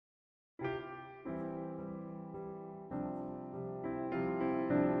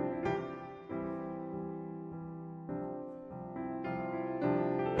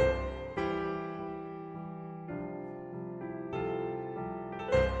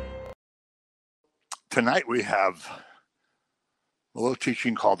tonight we have a little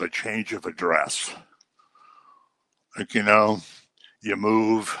teaching called the change of address. Like, you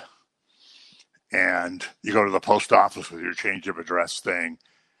move and you go to the post office with your change of address thing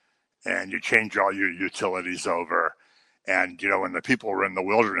and you change all your utilities over. And, when the people were in the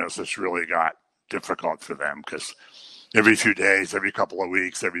wilderness, this really got difficult for them because every few days, every couple of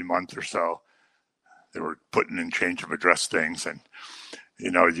weeks, every month or so, they were putting in change of address things. And,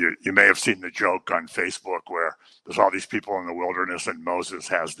 you may have seen the joke on Facebook where there's all these people in the wilderness and Moses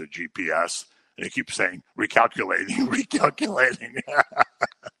has the GPS and he keeps saying, recalculating.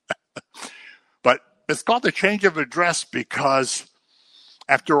 But it's called the change of address because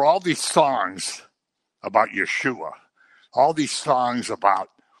after all these songs about Yeshua, all these songs about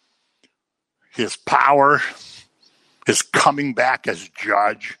his power, his coming back as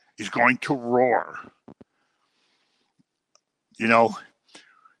judge, he's going to roar.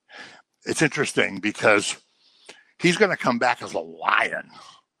 It's interesting because he's going to come back as a lion.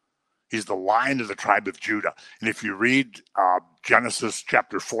 He's the Lion of the tribe of Judah. And if you read Genesis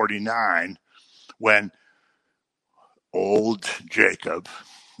chapter 49, when old Jacob,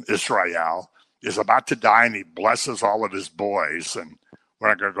 Israel, is about to die and he blesses all of his boys, and we're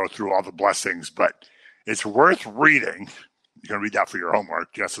not going to go through all the blessings, but it's worth reading. You can read that for your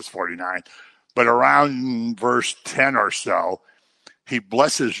homework, Genesis 49. But around verse 10 or so, he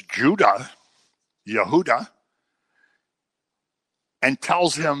blesses Judah, Yehudah, and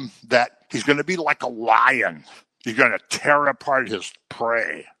tells him that he's going to be like a lion. He's going to tear apart his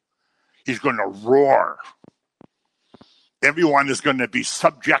prey. He's going to roar. Everyone is going to be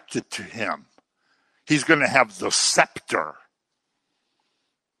subjected to him. He's going to have the scepter.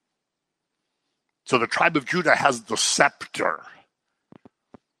 So the tribe of Judah has the scepter.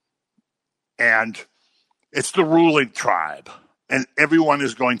 And it's the ruling tribe. And everyone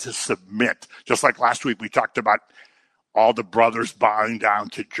is going to submit. Just like last week we talked about all the brothers bowing down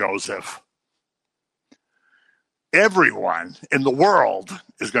to Joseph. Everyone in the world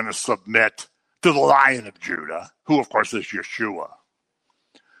is going to submit to the Lion of Judah, who of course is Yeshua.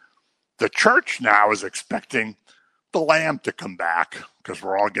 The church now is expecting the Lamb to come back because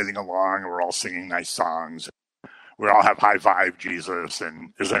we're all getting along and we're all singing nice songs. We all have high five Jesus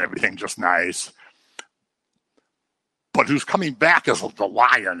and isn't everything just nice? But who's coming back is the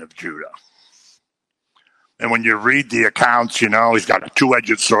Lion of Judah. And when you read the accounts, he's got a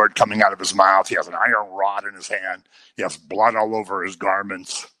two-edged sword coming out of his mouth. He has an iron rod in his hand. He has blood all over his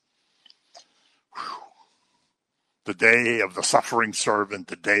garments. The day of the suffering servant,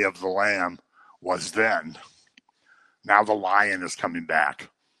 the day of the Lamb was then. Now the Lion is coming back.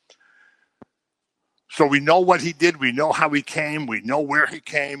 So we know what he did. We know how he came. We know where he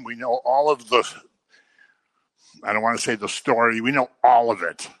came. We know all of the, I don't want to say the story. We know all of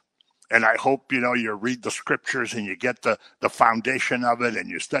it. And I hope, you read the scriptures and you get the foundation of it and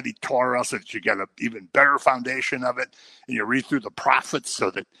you study Torah so that you get an even better foundation of it. And you read through the prophets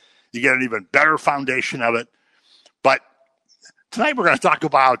so that you get an even better foundation of it. But tonight we're going to talk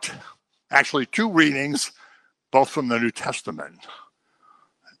about actually two readings, both from the New Testament.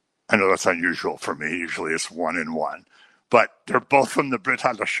 I know that's unusual for me. Usually it's one and one. But they're both from the Brit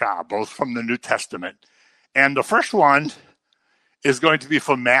Hadashah, both from the New Testament. And the first one is going to be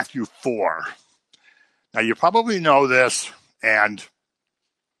from Matthew 4. Now, you probably know this, and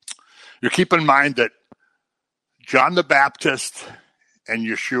you keep in mind that John the Baptist and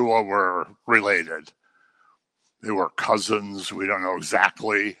Yeshua were related. They were cousins. We don't know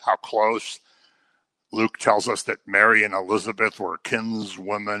exactly how close. Luke tells us that Mary and Elizabeth were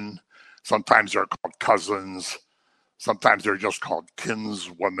kinswomen. Sometimes they're called cousins. Sometimes they're just called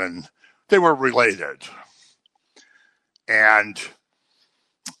kinswomen. They were related. And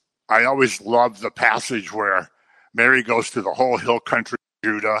I always love the passage where Mary goes to the whole hill country of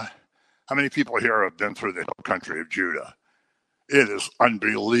Judah. How many people here have been through the hill country of Judah? It is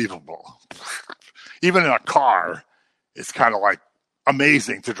unbelievable. Even in a car, it's kind of like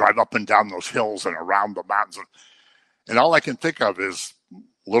amazing to drive up and down those hills and around the mountains. And all I can think of is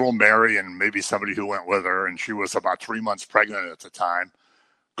little Mary and maybe somebody who went with her, and she was about 3 months pregnant at the time,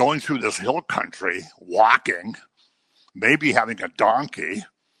 going through this hill country, walking, maybe having a donkey.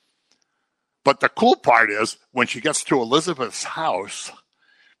 But the cool part is when she gets to Elizabeth's house,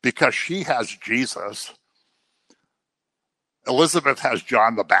 because she has Jesus, Elizabeth has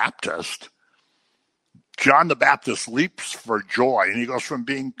John the Baptist. John the Baptist leaps for joy, and he goes from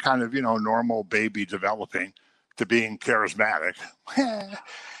being kind of, normal baby developing to being charismatic.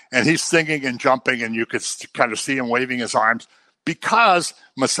 And he's singing and jumping, and you could kind of see him waving his arms because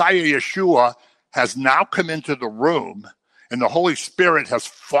Messiah Yeshua has now come into the room, and the Holy Spirit has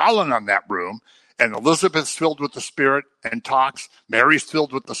fallen on that room, And Elizabeth's filled with the Spirit and talks. Mary's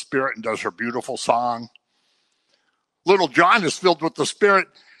filled with the Spirit and does her beautiful song. Little John is filled with the Spirit,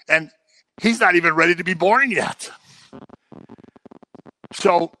 and he's not even ready to be born yet.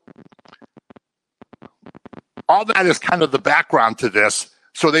 So all that is kind of the background to this.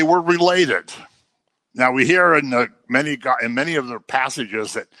 So they were related. Now we hear in many of the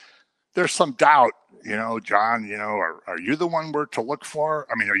passages that there's some doubt. John, are you the one we're to look for?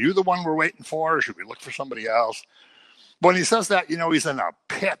 I mean, are you the one we're waiting for? Or should we look for somebody else? When he says that, he's in a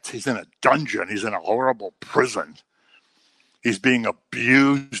pit. He's in a dungeon. He's in a horrible prison. He's being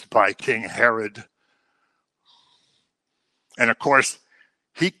abused by King Herod. And of course,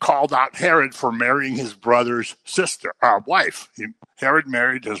 he called out Herod for marrying his brother's wife. Herod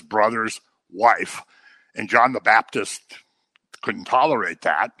married his brother's wife. And John the Baptist couldn't tolerate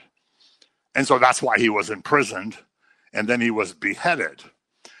that. And so that's why he was imprisoned, and then he was beheaded.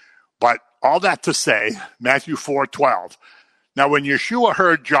 But all that to say, Matthew 4:12. Now when Yeshua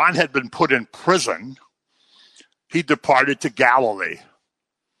heard John had been put in prison, he departed to Galilee.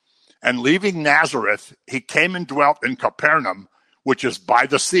 And leaving Nazareth, he came and dwelt in Capernaum, which is by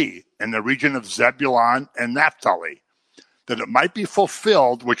the sea, in the region of Zebulun and Naphtali, that it might be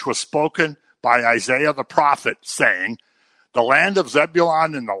fulfilled, which was spoken by Isaiah the prophet, saying, the land of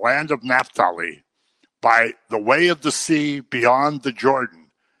Zebulun and the land of Naphtali, by the way of the sea beyond the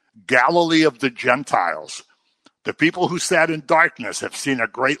Jordan, Galilee of the Gentiles. The people who sat in darkness have seen a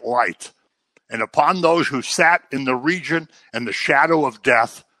great light. And upon those who sat in the region and the shadow of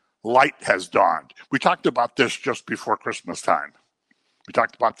death, light has dawned. We talked about this just before Christmas time. We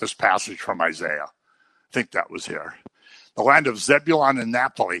talked about this passage from Isaiah. I think that was here. The land of Zebulun and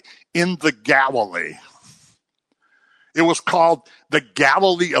Naphtali in the Galilee. It was called the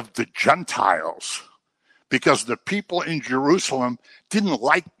Galilee of the Gentiles because the people in Jerusalem didn't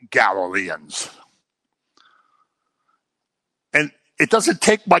like Galileans. And it doesn't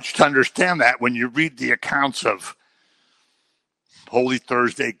take much to understand that when you read the accounts of Holy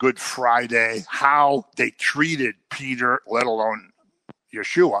Thursday, Good Friday, how they treated Peter, let alone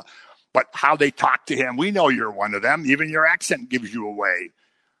Yeshua, but how they talked to him. We know you're one of them. Even your accent gives you away.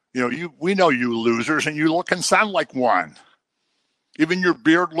 We know you losers, and you look and sound like one. Even your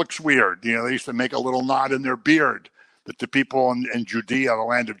beard looks weird. They used to make a little knot in their beard that the people in Judea, the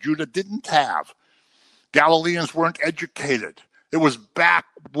land of Judah, didn't have. Galileans weren't educated. It was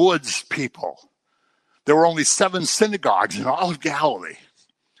backwoods people. There were only 7 synagogues in all of Galilee.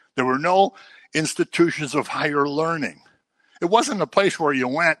 There were no institutions of higher learning. It wasn't a place where you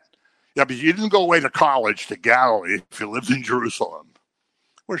went, but you didn't go away to college to Galilee if you lived in Jerusalem.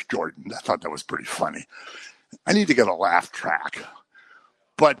 Where's Jordan? I thought that was pretty funny. I need to get a laugh track.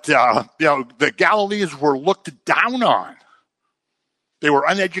 But, the Galileans were looked down on. They were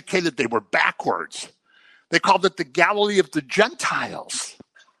uneducated. They were backwards. They called it the Galilee of the Gentiles,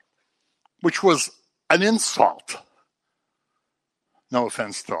 which was an insult. No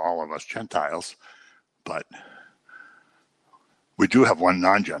offense to all of us Gentiles, but we do have one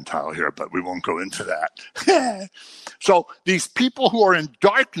non-Gentile here, but we won't go into that. So these people who are in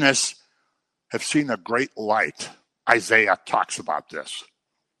darkness have seen a great light. Isaiah talks about this.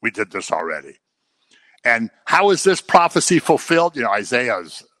 We did this already. And how is this prophecy fulfilled?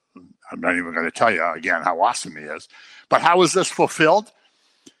 Isaiah's, I'm not even going to tell you again how awesome he is. But how is this fulfilled?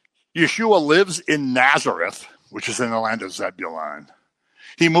 Yeshua lives in Nazareth, which is in the land of Zebulun.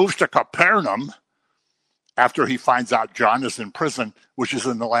 He moves to Capernaum after he finds out John is in prison, which is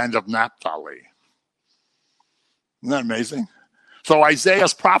in the land of Naphtali. Isn't that amazing? So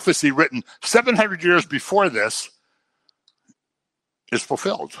Isaiah's prophecy written 700 years before this is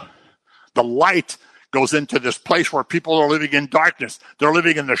fulfilled. The light goes into this place where people are living in darkness. They're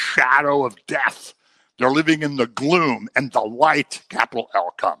living in the shadow of death. They're living in the gloom, and the light, capital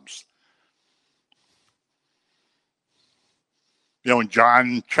L, comes. In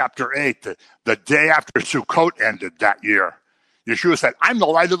John chapter 8, the day after Sukkot ended that year, Yeshua said, I'm the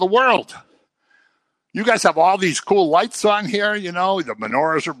light of the world. You guys have all these cool lights on here, the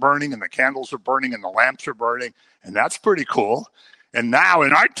menorahs are burning and the candles are burning and the lamps are burning, and that's pretty cool. And now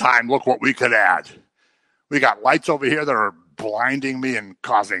in our time, look what we could add. We got lights over here that are blinding me and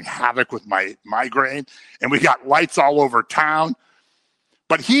causing havoc with my migraine, and we got lights all over town.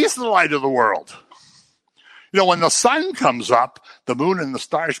 But he's the light of the world. When the sun comes up, the moon and the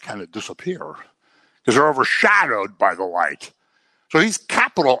stars kind of disappear because they're overshadowed by the light. So he's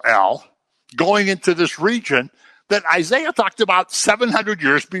capital L going into this region that Isaiah talked about 700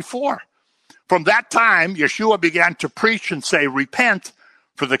 years before. From that time, Yeshua began to preach and say, repent,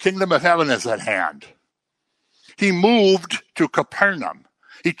 for the kingdom of heaven is at hand. He moved to Capernaum.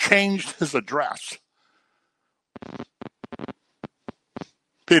 He changed his address.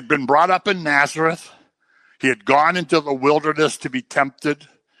 He had been brought up in Nazareth. He had gone into the wilderness to be tempted.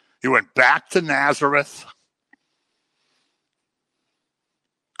 He went back to Nazareth,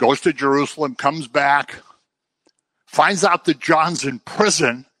 goes to Jerusalem, comes back, finds out that John's in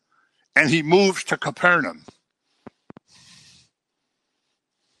prison, and he moves to Capernaum.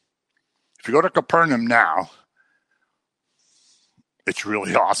 If you go to Capernaum now, it's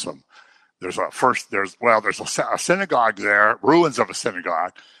really awesome. There's a synagogue there, ruins of a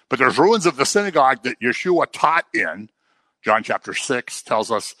synagogue, but there's ruins of the synagogue that Yeshua taught in. John chapter 6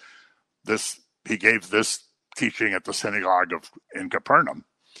 tells us this. He gave this teaching at the synagogue in Capernaum.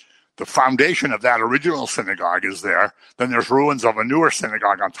 The foundation of that original synagogue is there. Then there's ruins of a newer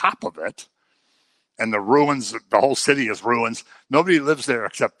synagogue on top of it. And the ruins, the whole city is ruins. Nobody lives there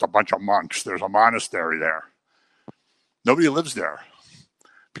except a bunch of monks. There's a monastery there. Nobody lives there.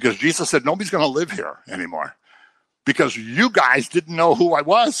 Because Jesus said, nobody's going to live here anymore. Because you guys didn't know who I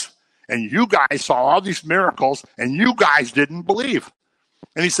was. And you guys saw all these miracles, and you guys didn't believe.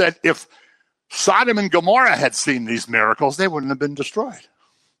 And he said, if Sodom and Gomorrah had seen these miracles, they wouldn't have been destroyed.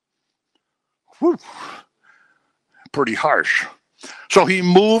 Whew. Pretty harsh. So he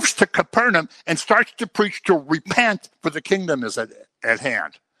moves to Capernaum and starts to preach to repent, for the kingdom is at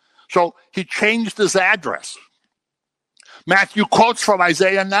hand. So he changed his address. Matthew quotes from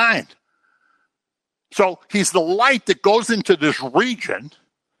Isaiah 9. So he's the light that goes into this region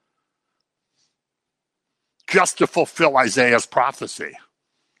just to fulfill Isaiah's prophecy.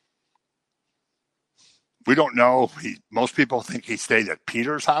 We don't know. Most people think he stayed at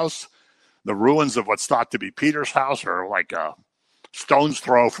Peter's house. The ruins of what's thought to be Peter's house are like a stone's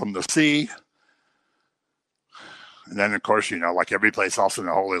throw from the sea. And then, of course, like every place else in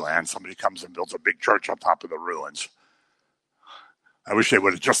the Holy Land, somebody comes and builds a big church on top of the ruins. I wish they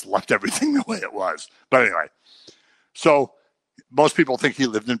would have just left everything the way it was. But anyway, so most people think he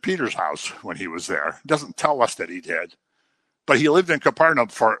lived in Peter's house when he was there. It doesn't tell us that he did. But he lived in Capernaum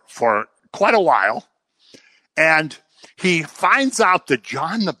for quite a while. And he finds out that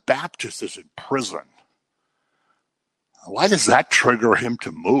John the Baptist is in prison. Why does that trigger him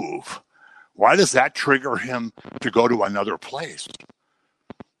to move? Why does that trigger him to go to another place?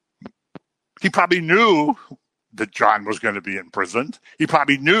 He probably knew that John was going to be imprisoned. He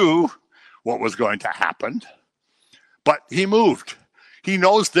probably knew what was going to happen. But he moved. He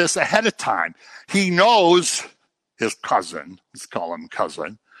knows this ahead of time. He knows his cousin, let's call him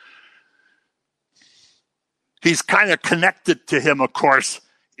cousin. He's kind of connected to him, of course,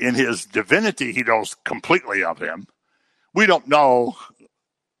 in his divinity. He knows completely of him. We don't know,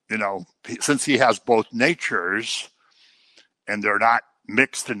 since he has both natures and they're not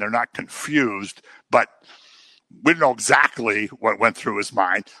mixed and they're not confused, but we don't know exactly what went through his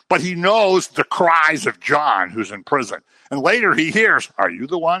mind. But he knows the cries of John, who's in prison. And later he hears, are you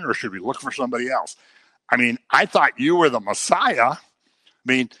the one, or should we look for somebody else? I thought you were the Messiah.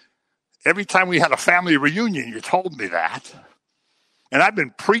 Every time we had a family reunion, you told me that. And I've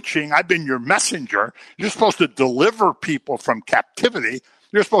been preaching. I've been your messenger. You're supposed to deliver people from captivity.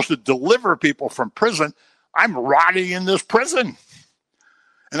 You're supposed to deliver people from prison. I'm rotting in this prison.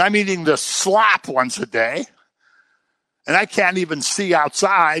 And I'm eating this slop once a day. And I can't even see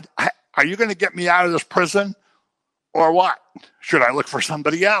outside. Are you going to get me out of this prison? Or what? Should I look for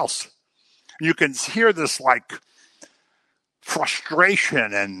somebody else? You can hear this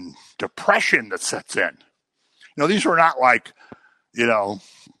frustration and depression that sets in. These were not like,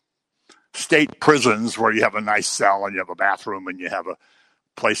 state prisons where you have a nice cell and you have a bathroom and you have a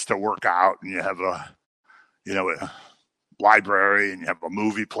place to work out and you have a library and you have a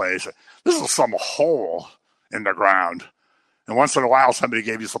movie place. This is some hole in the ground. And once in a while, somebody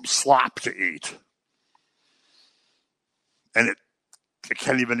gave you some slop to eat. And I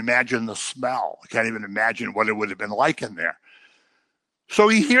can't even imagine the smell. I can't even imagine what it would have been like in there. So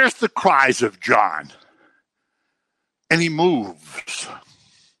he hears the cries of John, and he moves.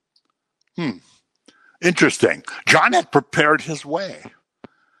 Interesting. John had prepared his way.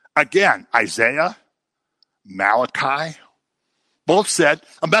 Again, Isaiah, Malachi, both said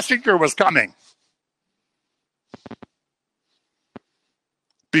a messenger was coming.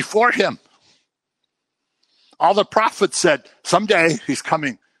 Before him, all the prophets said, someday he's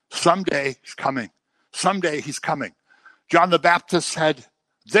coming, someday he's coming, someday he's coming. John the Baptist said,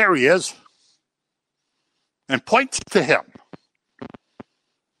 there he is, and points to him.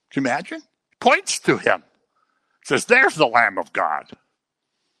 Can you imagine? Points to him. Says, there's the Lamb of God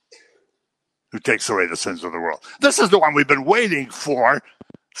who takes away the sins of the world. This is the one we've been waiting for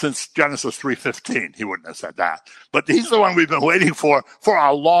Since Genesis 3:15, he wouldn't have said that. But he's the one we've been waiting for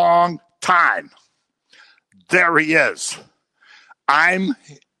a long time. There he is. I'm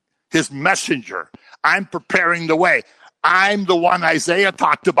his messenger. I'm preparing the way. I'm the one Isaiah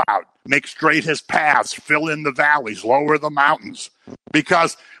talked about. Make straight his paths, fill in the valleys, lower the mountains.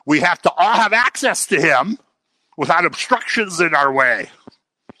 Because we have to all have access to him without obstructions in our way.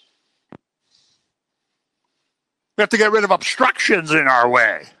 We have to get rid of obstructions in our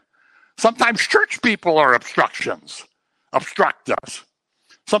way. Sometimes church people are obstructions, obstruct us.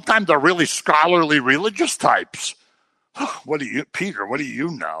 Sometimes they're really scholarly religious types. Peter, what do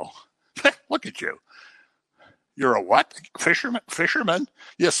you know? Look at you. You're a what? Fisherman?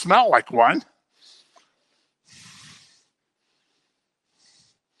 You smell like one.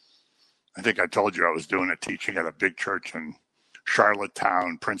 I think I told you I was doing a teaching at a big church in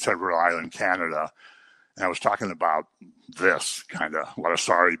Charlottetown, Prince Edward Island, Canada. And I was talking about this kind of what a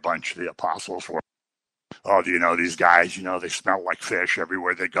sorry bunch the apostles were. Oh, do you know these guys? You know, they smell like fish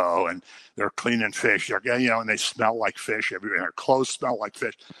everywhere they go, and they're cleaning fish. And they smell like fish everywhere. And their clothes smell like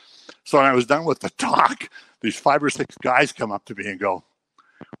fish. So when I was done with the talk, these 5 or 6 guys come up to me and go,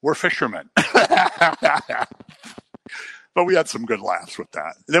 "We're fishermen." But we had some good laughs with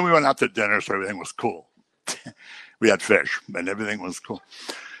that. And then we went out to dinner, so everything was cool. We had fish, and everything was cool.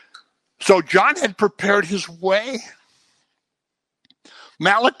 So John had prepared his way.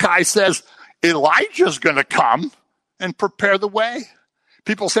 Malachi says Elijah's going to come and prepare the way.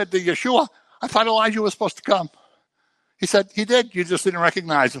 People said to Yeshua, "I thought Elijah was supposed to come." He said, "He did. You just didn't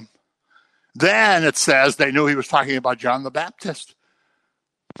recognize him." Then it says they knew he was talking about John the Baptist.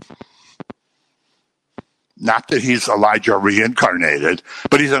 Not that he's Elijah reincarnated,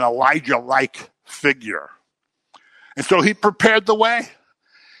 but he's an Elijah-like figure. And so he prepared the way.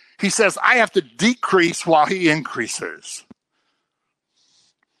 He says, I have to decrease while he increases.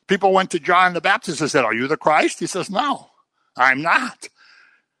 People went to John the Baptist and said, "Are you the Christ?" He says, "No, I'm not.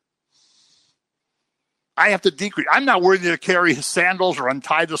 I have to decrease. I'm not worthy to carry his sandals or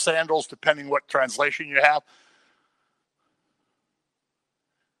untie the sandals, depending what translation you have.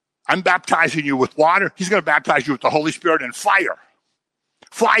 I'm baptizing you with water. He's going to baptize you with the Holy Spirit and fire.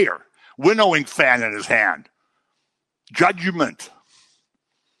 Fire. Winnowing fan in his hand. Judgment.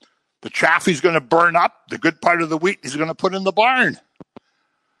 The chaff he's going to burn up. The good part of the wheat he's going to put in the barn.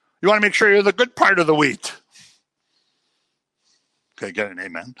 You want to make sure you're the good part of the wheat. Okay, get an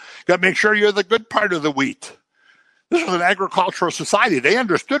amen. You got to make sure you're the good part of the wheat. This was an agricultural society. They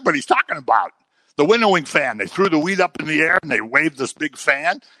understood what he's talking about. The winnowing fan. They threw the wheat up in the air and they waved this big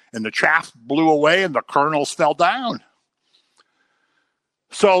fan and the chaff blew away and the kernels fell down.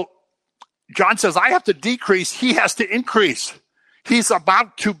 So John says, I have to decrease. He has to increase. He's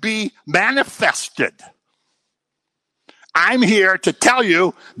about to be manifested. I'm here to tell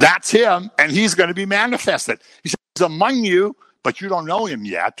you that's him and he's going to be manifested. He says, he's among you, but you don't know him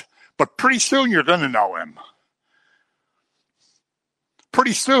yet. But pretty soon you're going to know him.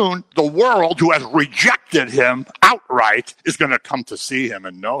 Pretty soon, the world who has rejected him outright is going to come to see him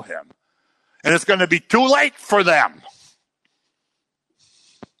and know him. And it's going to be too late for them.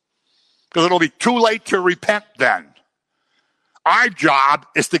 Because it'll be too late to repent then. Our job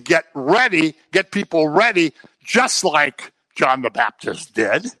is to get ready, get people ready, just like John the Baptist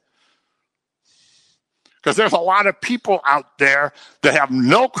did. Because there's a lot of people out there that have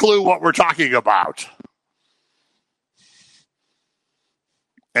no clue what we're talking about.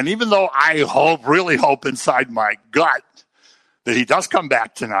 And even though I really hope inside my gut that he does come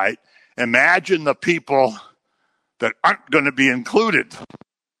back tonight, imagine the people that aren't going to be included.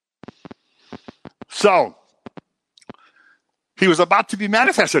 So, he was about to be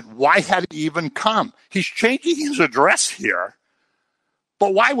manifested. Why had he even come? He's changing his address here.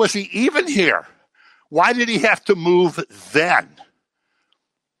 But why was he even here? Why did he have to move then?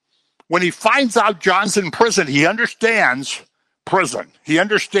 When he finds out John's in prison, he understands prison. He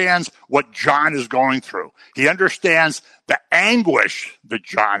understands what John is going through. He understands the anguish that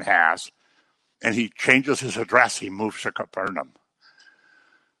John has. And he changes his address. He moves to Capernaum.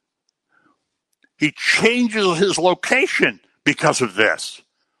 He changes his location because of this.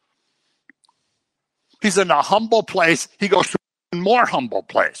 He's in a humble place. He goes to a more humble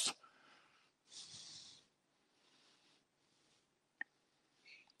place.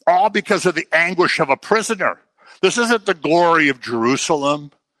 All because of the anguish of a prisoner. This isn't the glory of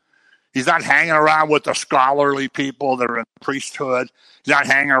Jerusalem. He's not hanging around with the scholarly people that are in the priesthood. He's not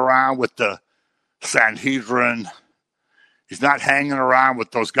hanging around with the Sanhedrin. He's not hanging around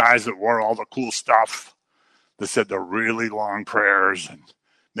with those guys that wore all the cool stuff, that said the really long prayers and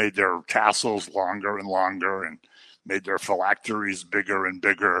made their tassels longer and longer and made their phylacteries bigger and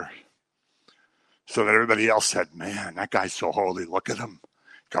bigger, so that everybody else said, man, that guy's so holy. Look at him.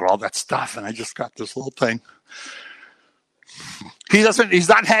 Got all that stuff, and I just got this little thing. He's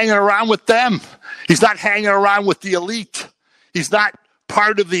not hanging around with them. He's not hanging around with the elite. He's not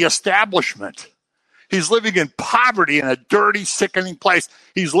part of the establishment. He's living in poverty in a dirty, sickening place.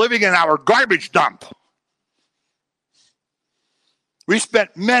 He's living in our garbage dump. We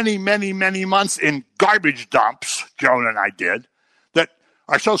spent many, many, many months in garbage dumps, Joan and I did, that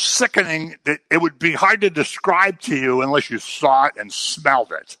are so sickening that it would be hard to describe to you unless you saw it and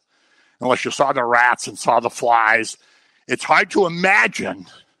smelled it, unless you saw the rats and saw the flies. It's hard to imagine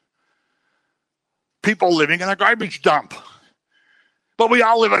people living in a garbage dump. But we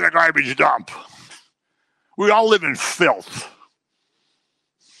all live in a garbage dump. We all live in filth.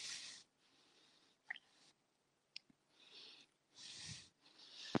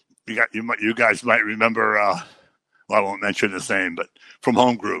 You guys might remember, well, I won't mention his name, but from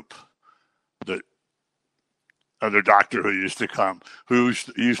Home Group, the other doctor who used to come, who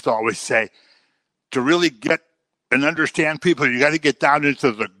used to always say, to really get and understand people, you got to get down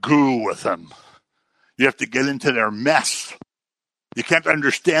into the goo with them. You have to get into their mess. You can't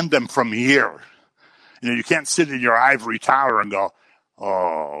understand them from here. You can't sit in your ivory tower and go,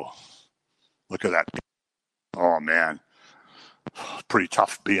 oh, look at that. Oh, man. Pretty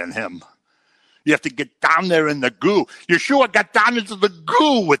tough being him. You have to get down there in the goo. Yeshua got down into the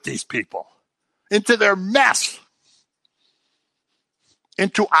goo with these people, into their mess,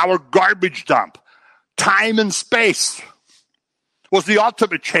 into our garbage dump. Time and space was the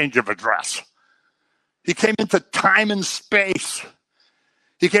ultimate change of address. He came into time and space.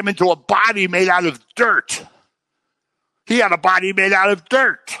 He came into a body made out of dirt. He had a body made out of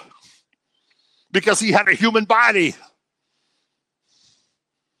dirt because he had a human body.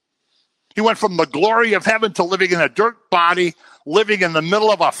 He went from the glory of heaven to living in a dirt body, living in the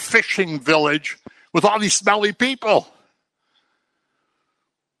middle of a fishing village with all these smelly people.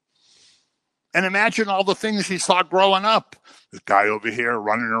 And imagine all the things he saw growing up. This guy over here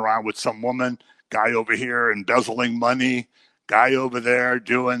running around with some woman, guy over here embezzling money, guy over there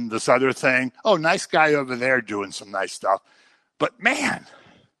doing this other thing. Oh, nice guy over there doing some nice stuff. But man,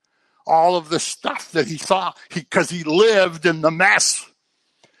 all of the stuff that he saw, because he lived in the mess.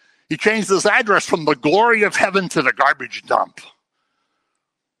 He changed his address from the glory of heaven to the garbage dump.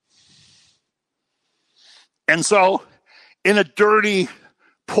 And so, in a dirty,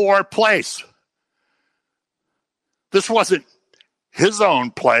 poor place, this wasn't his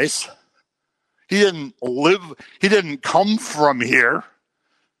own place. He didn't come from here.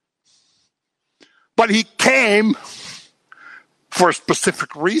 But he came for a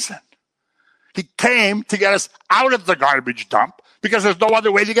specific reason. He came to get us out of the garbage dump because there's no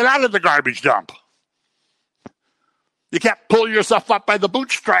other way to get out of the garbage dump. You can't pull yourself up by the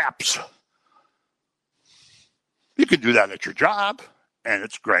bootstraps. You can do that at your job, and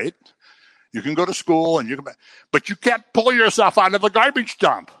it's great. You can go to school, but you can't pull yourself out of the garbage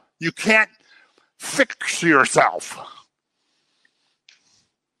dump. You can't fix yourself.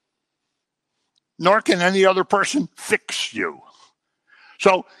 Nor can any other person fix you.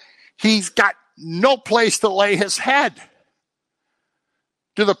 So he's got no place to lay his head.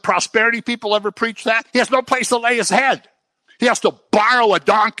 Do the prosperity people ever preach that? He has no place to lay his head. He has to borrow a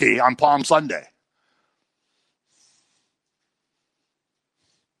donkey on Palm Sunday.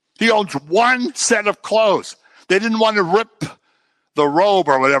 He owns one set of clothes. They didn't want to rip the robe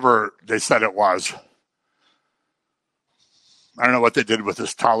or whatever they said it was. I don't know what they did with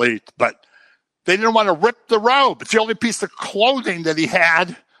his talit, but they didn't want to rip the robe. It's the only piece of clothing that he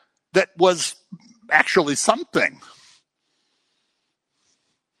had that was actually something.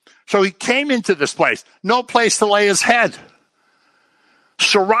 So he came into this place, no place to lay his head,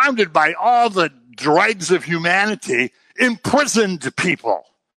 surrounded by all the dregs of humanity, imprisoned people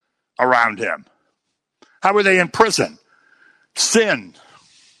around him. How were they in prison? Sin.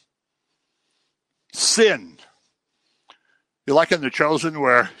 Sin. You like in The Chosen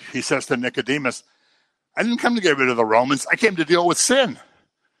where he says to Nicodemus, I didn't come to get rid of the Romans. I came to deal with sin.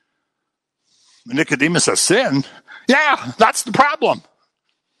 And Nicodemus says, sin? Yeah, that's the problem.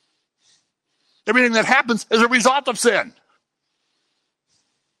 Everything that happens is a result of sin.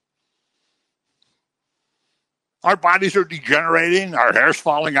 Our bodies are degenerating. Our hair's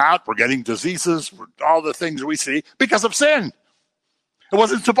falling out. We're getting diseases. All the things we see because of sin. It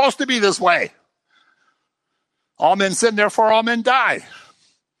wasn't supposed to be this way. All men sin, therefore all men die,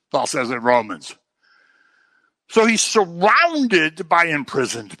 Paul says in Romans. So he's surrounded by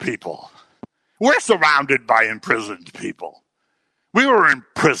imprisoned people. We're surrounded by imprisoned people. We were in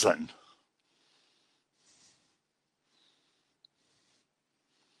prison.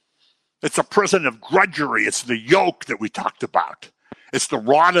 It's a prison of drudgery. It's the yoke that we talked about. It's the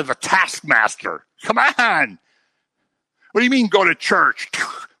rod of the taskmaster. Come on. What do you mean go to church?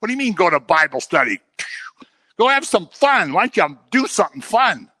 What do you mean go to Bible study? Go have some fun. Why don't you do something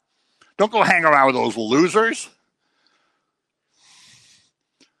fun? Don't go hang around with those losers.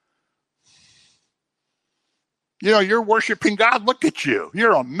 You know, you're worshiping God. Look at you.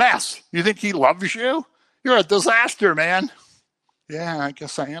 You're a mess. You think he loves you? You're a disaster, man. Yeah, I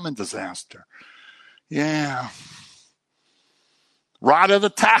guess I am a disaster. Yeah. Rod of the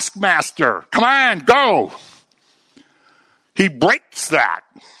taskmaster. Come on, go. He breaks that.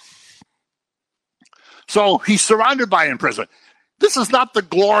 So he's surrounded by imprisonment. This is not the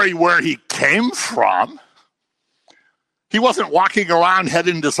glory where he came from. He wasn't walking around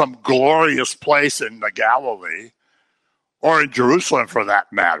heading to some glorious place in the Galilee or in Jerusalem for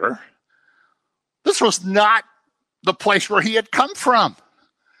that matter. This was not the place where he had come from.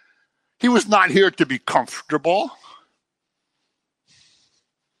 He was not here to be comfortable.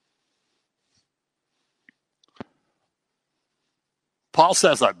 Paul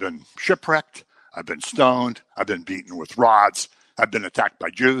says, I've been shipwrecked, I've been stoned, I've been beaten with rods, I've been attacked by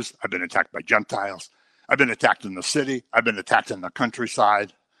Jews, I've been attacked by Gentiles, I've been attacked in the city, I've been attacked in the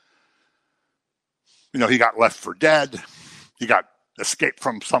countryside. You know, he got left for dead. He got escaped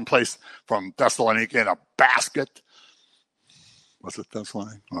from someplace from Thessalonica in a basket. Was it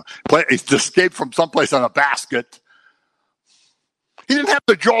Thessalonica? He escaped from someplace in a basket. He didn't have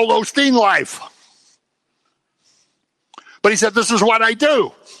the Joel Osteen life. But he said, this is what I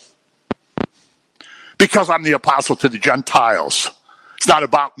do. Because I'm the apostle to the Gentiles. It's not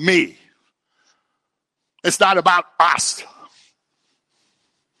about me. It's not about us.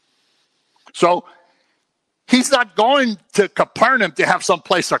 So he's not going to Capernaum to have some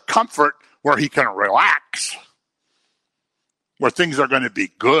place of comfort where he can relax, where things are going to be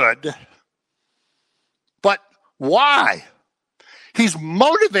good. But why? He's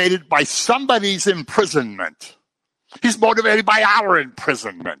motivated by somebody's imprisonment. He's motivated by our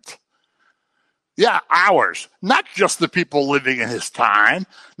imprisonment. Yeah, ours. Not just the people living in his time,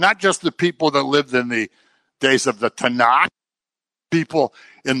 not just the people that lived in the days of the Tanakh, people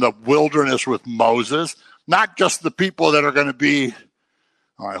in the wilderness with Moses, not just the people that are going to be,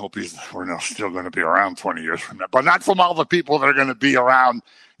 I hope we're still going to be around 20 years from now, but not from all the people that are going to be around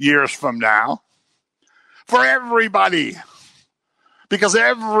years from now. For everybody. Because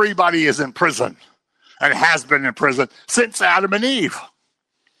everybody is in prison. And has been in prison since Adam and Eve.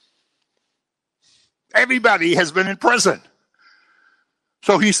 Everybody has been in prison.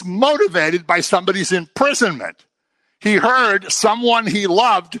 So he's motivated by somebody's imprisonment. He heard someone he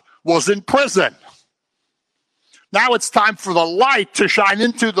loved was in prison. Now it's time for the light to shine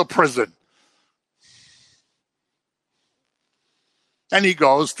into the prison. And he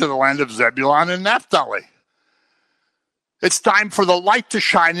goes to the land of Zebulun and Naphtali. It's time for the light to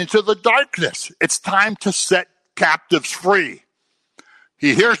shine into the darkness. It's time to set captives free.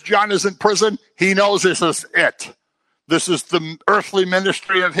 He hears John is in prison. He knows this is it. This is the earthly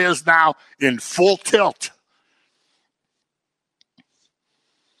ministry of his now in full tilt.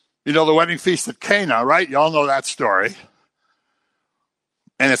 You know the wedding feast at Cana, right? You all know that story.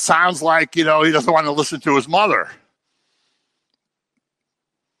 And it sounds like, he doesn't want to listen to his mother.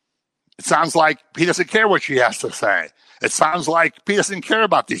 It sounds like he doesn't care what she has to say. It sounds like he doesn't care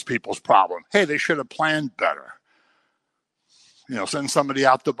about these people's problem. Hey, they should have planned better. Send somebody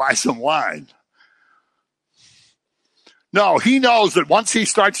out to buy some wine. No, he knows that once he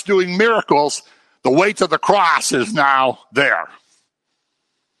starts doing miracles, the way to the cross is now there.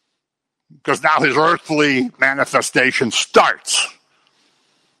 Because now his earthly manifestation starts.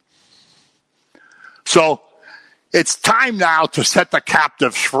 So it's time now to set the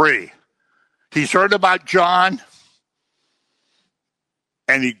captives free. He's heard about John.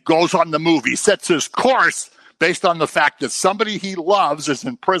 And he goes on the move. He sets his course based on the fact that somebody he loves is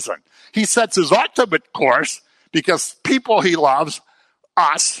in prison. He sets his ultimate course because people he loves,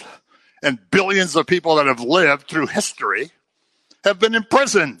 us, and billions of people that have lived through history, have been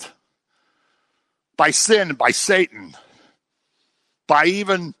imprisoned by sin, by Satan, by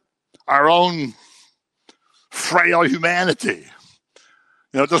even our own frail humanity.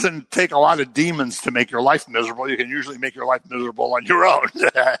 It doesn't take a lot of demons to make your life miserable. You can usually make your life miserable on your own.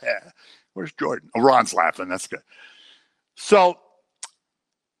 Where's Jordan? Oh, Ron's laughing. That's good. So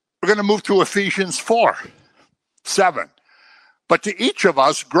we're going to move to Ephesians 4:7. But to each of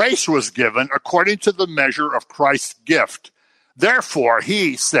us, grace was given according to the measure of Christ's gift. Therefore,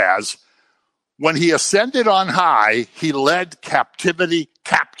 he says, when he ascended on high, he led captivity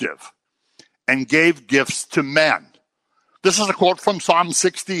captive and gave gifts to men. This is a quote from Psalm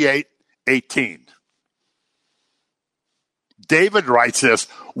 68 18. David writes this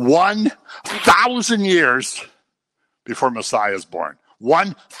 1,000 years before Messiah is born.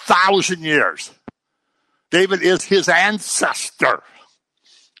 1,000 years. David is his ancestor.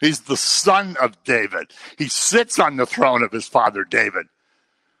 He's the son of David. He sits on the throne of his father David.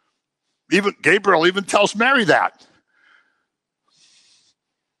 Even Gabriel even tells Mary that.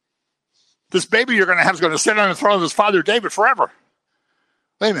 This baby you're going to have is going to sit on the throne of his father David forever.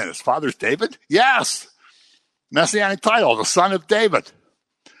 Wait a minute, his father's David? Yes. Messianic title, the son of David.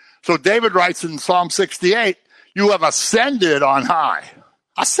 So David writes in Psalm 68, you have ascended on high.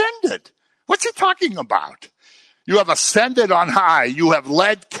 Ascended. What's he talking about? You have ascended on high. You have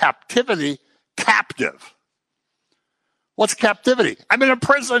led captivity captive. What's captivity? I'm in a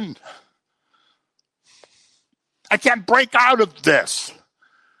prison. I can't break out of this.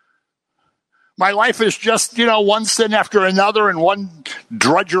 My life is just, one sin after another and one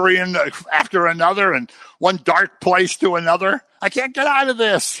drudgery after another and one dark place to another. I can't get out of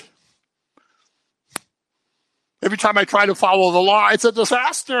this. Every time I try to follow the law, it's a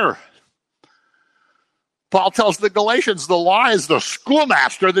disaster. Paul tells the Galatians the law is the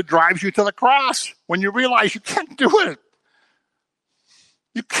schoolmaster that drives you to the cross when you realize you can't do it.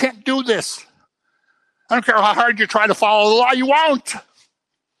 You can't do this. I don't care how hard you try to follow the law, you won't.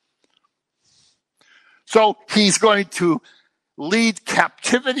 So he's going to lead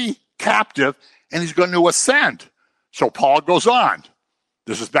captivity captive, and he's going to ascend. So Paul goes on.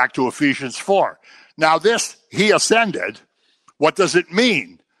 This is back to Ephesians 4. Now this, he ascended, what does it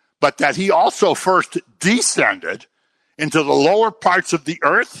mean? But that he also first descended into the lower parts of the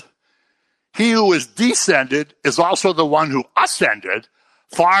earth. He who is descended is also the one who ascended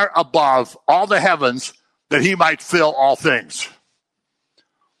far above all the heavens that he might fill all things.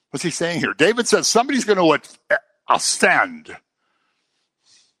 What's he saying here? David says somebody's going to ascend.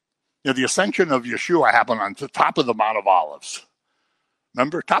 The ascension of Yeshua happened on the top of the Mount of Olives.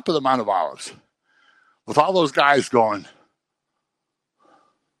 Remember? Top of the Mount of Olives. With all those guys going,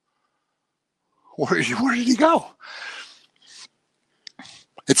 where did he go?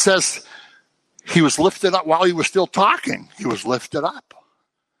 It says he was lifted up while he was still talking. He was lifted up.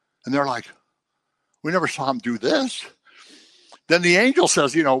 And they're like, we never saw him do this. Then the angel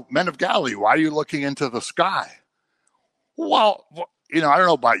says, men of Galilee, why are you looking into the sky? Well, I don't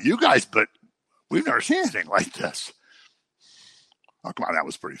know about you guys, but we've never seen anything like this. Oh, come on, that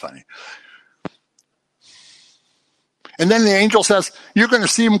was pretty funny. And then the angel says, you're going to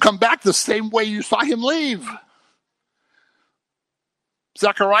see him come back the same way you saw him leave.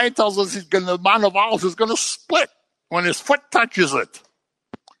 Zechariah tells us the Mount of Olives is going to split when his foot touches it.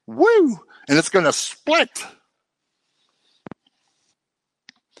 Woo! And it's going to split.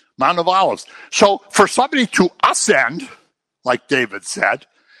 Mount of Olives. So for somebody to ascend, like David said,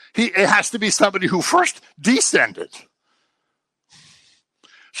 it has to be somebody who first descended.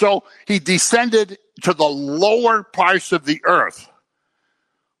 So he descended to the lower parts of the earth.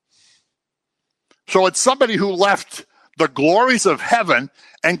 So it's somebody who left the glories of heaven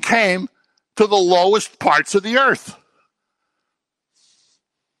and came to the lowest parts of the earth.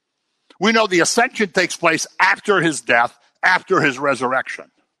 We know the ascension takes place after his death, after his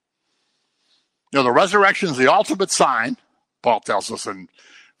resurrection. The resurrection is the ultimate sign, Paul tells us in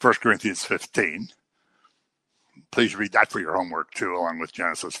 1 Corinthians 15. Please read that for your homework too, along with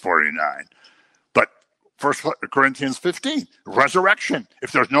Genesis 49. But 1 Corinthians 15, resurrection.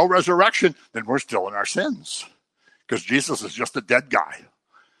 If there's no resurrection, then we're still in our sins. Because Jesus is just a dead guy.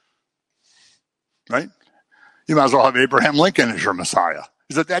 Right? You might as well have Abraham Lincoln as your Messiah.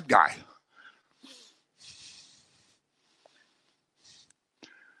 He's a dead guy.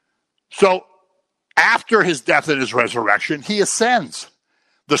 So, after his death and his resurrection, he ascends.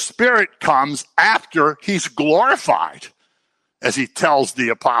 The Spirit comes after he's glorified, as he tells the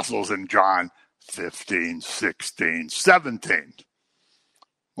apostles in John 15, 16, 17.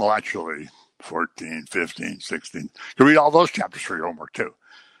 Well, actually, 14, 15, 16. You can read all those chapters for your homework, too.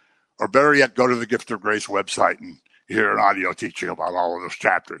 Or better yet, go to the Gift of Grace website and hear an audio teaching about all of those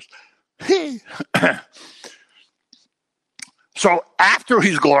chapters. So after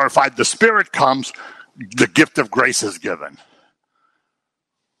he's glorified, the Spirit comes, the gift of grace is given,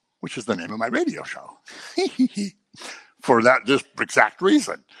 which is the name of my radio show. For this exact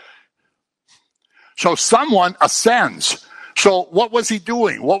reason. So someone ascends. So what was he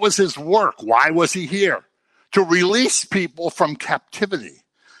doing? What was his work? Why was he here? To release people from captivity.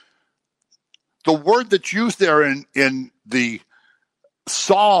 The word that's used there in the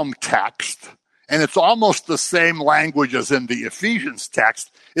Psalm text, and it's almost the same language as in the Ephesians text,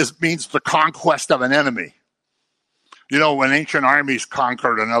 means the conquest of an enemy. You know, when ancient armies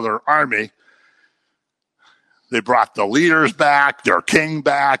conquered another army, they brought the leaders back, their king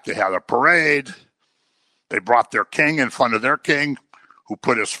back, they had a parade. They brought their king in front of their king, who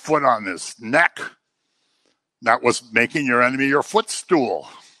put his foot on his neck. That was making your enemy your footstool,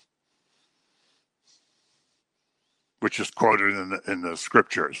 which is quoted in the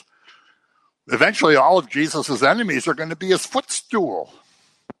scriptures. Eventually, all of Jesus' enemies are going to be his footstool.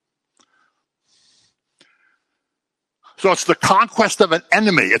 So it's the conquest of an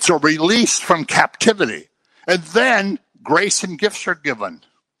enemy. It's a release from captivity. And then grace and gifts are given.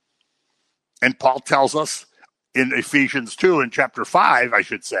 And Paul tells us in Ephesians 2, in chapter 5, I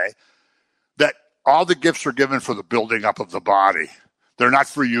should say, that all the gifts are given for the building up of the body. They're not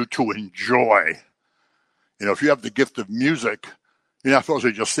for you to enjoy. You know, if you have the gift of music, you're not supposed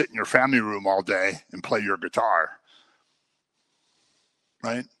to just sit in your family room all day and play your guitar.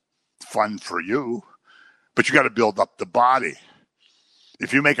 Right? It's fun for you. But you got to build up the body.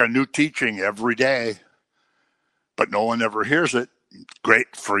 If you make a new teaching every day, but no one ever hears it,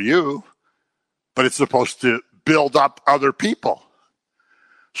 great for you. But it's supposed to build up other people.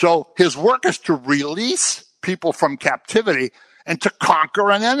 So his work is to release people from captivity and to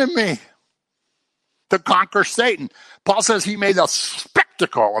conquer an enemy, to conquer Satan. Paul says he made a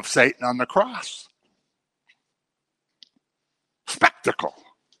spectacle of Satan on the cross. Spectacle.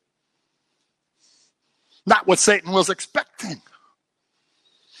 Not what Satan was expecting.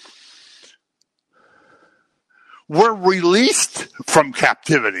 We're released from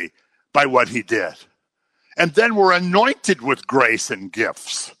captivity by what he did. And then we're anointed with grace and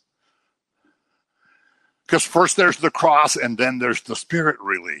gifts. Because first there's the cross and then there's the Spirit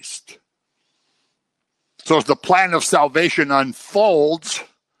released. So as the plan of salvation unfolds,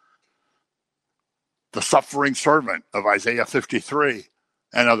 the suffering servant of Isaiah 53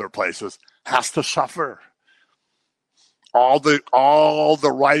 and other places has to suffer. All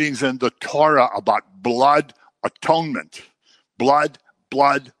the writings in the Torah about blood atonement. Blood,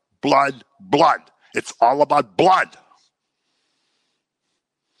 blood, blood, blood. It's all about blood.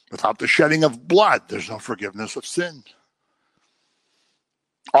 Without the shedding of blood, there's no forgiveness of sin.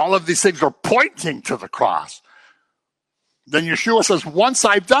 All of these things are pointing to the cross. Then Yeshua says, once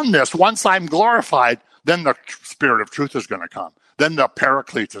I've done this, once I'm glorified, then the Spirit of truth is going to come. Then the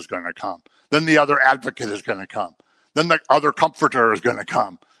Paraclete is going to come. Then the other advocate is going to come. Then the other comforter is going to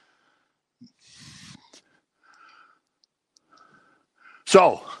come.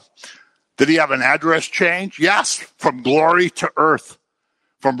 So, did he have an address change? Yes, from glory to earth,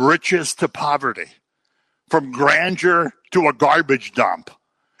 from riches to poverty, from grandeur to a garbage dump,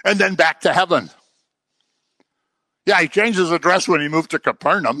 and then back to heaven. Yeah, he changed his address when he moved to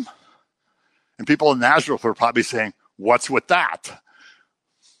Capernaum, and people in Nazareth were probably saying, what's with that?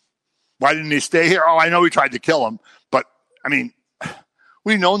 Why didn't he stay here? Oh, I know we tried to kill him, but, I mean,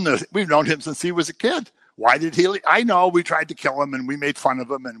 we've known him since he was a kid. Why did he leave? I know we tried to kill him, and we made fun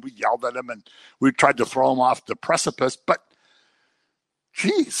of him, and we yelled at him, and we tried to throw him off the precipice, but,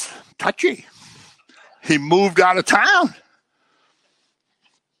 geez, touchy. He moved out of town.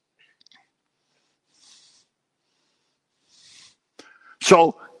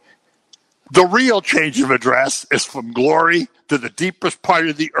 So, the real change of address is from glory to the deepest part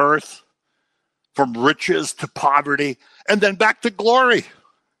of the earth, from riches to poverty, and then back to glory.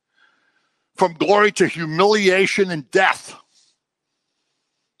 From glory to humiliation and death.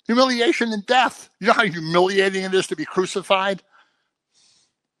 Humiliation and death. You know how humiliating it is to be crucified?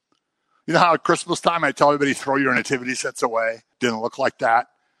 You know how at Christmas time I tell everybody, throw your nativity sets away? Didn't look like that.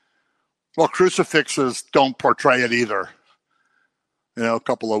 Well, crucifixes don't portray it either. You know, a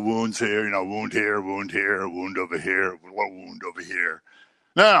couple of wounds here, wound here, wound here, wound over here, wound over here.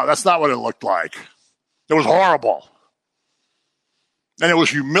 No, that's not what it looked like. It was horrible. And it was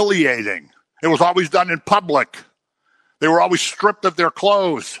humiliating. It was always done in public. They were always stripped of their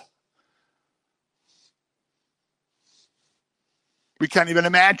clothes. We can't even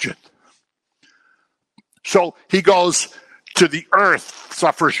imagine. So he goes to the earth,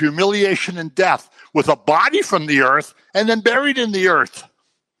 suffers humiliation and death with a body from the earth and then buried in the earth.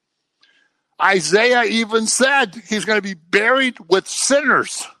 Isaiah even said he's going to be buried with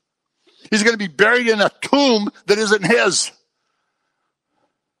sinners. He's going to be buried in a tomb that isn't his.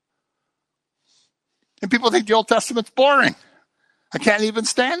 And people think the Old Testament's boring. I can't even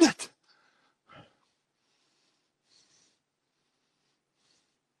stand it.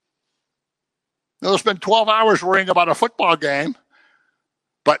 They'll spend 12 hours worrying about a football game.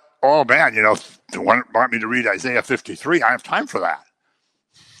 But, oh man, they want me to read Isaiah 53. I have time for that.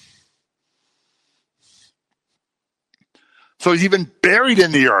 So he's even buried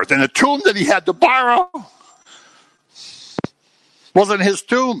in the earth, in a tomb that he had to borrow. Wasn't his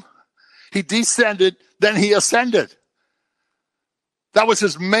tomb. He descended, then he ascended. That was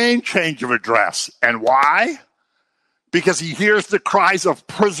his main change of address. And why? Because he hears the cries of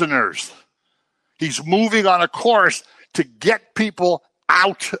prisoners. He's moving on a course to get people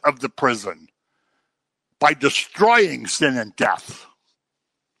out of the prison by destroying sin and death.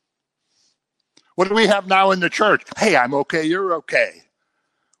 What do we have now in the church? Hey, I'm okay, you're okay.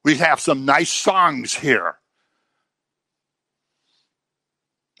 We have some nice songs here.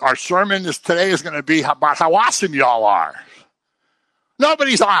 Our sermon today is going to be about how awesome y'all are.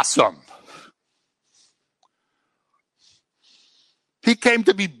 Nobody's awesome. He came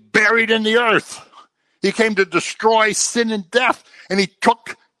to be buried in the earth. He came to destroy sin and death, and he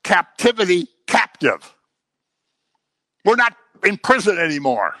took captivity captive. We're not in prison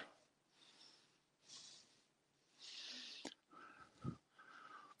anymore.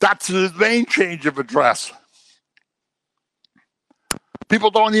 That's the main change of address.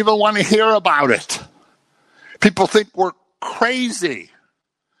 People don't even want to hear about it. People think we're crazy.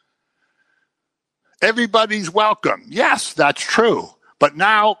 Everybody's welcome. Yes, that's true. But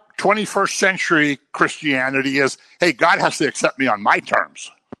now, 21st century Christianity is, hey, God has to accept me on my terms.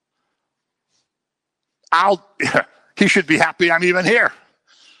 He should be happy I'm even here.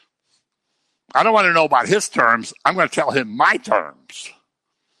 I don't want to know about his terms. I'm going to tell him my terms.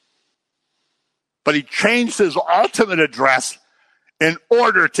 But he changed his ultimate address in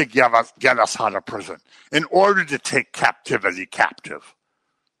order to get us out of prison, in order to take captivity captive.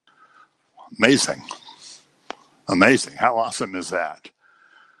 Amazing. Amazing. How awesome is that?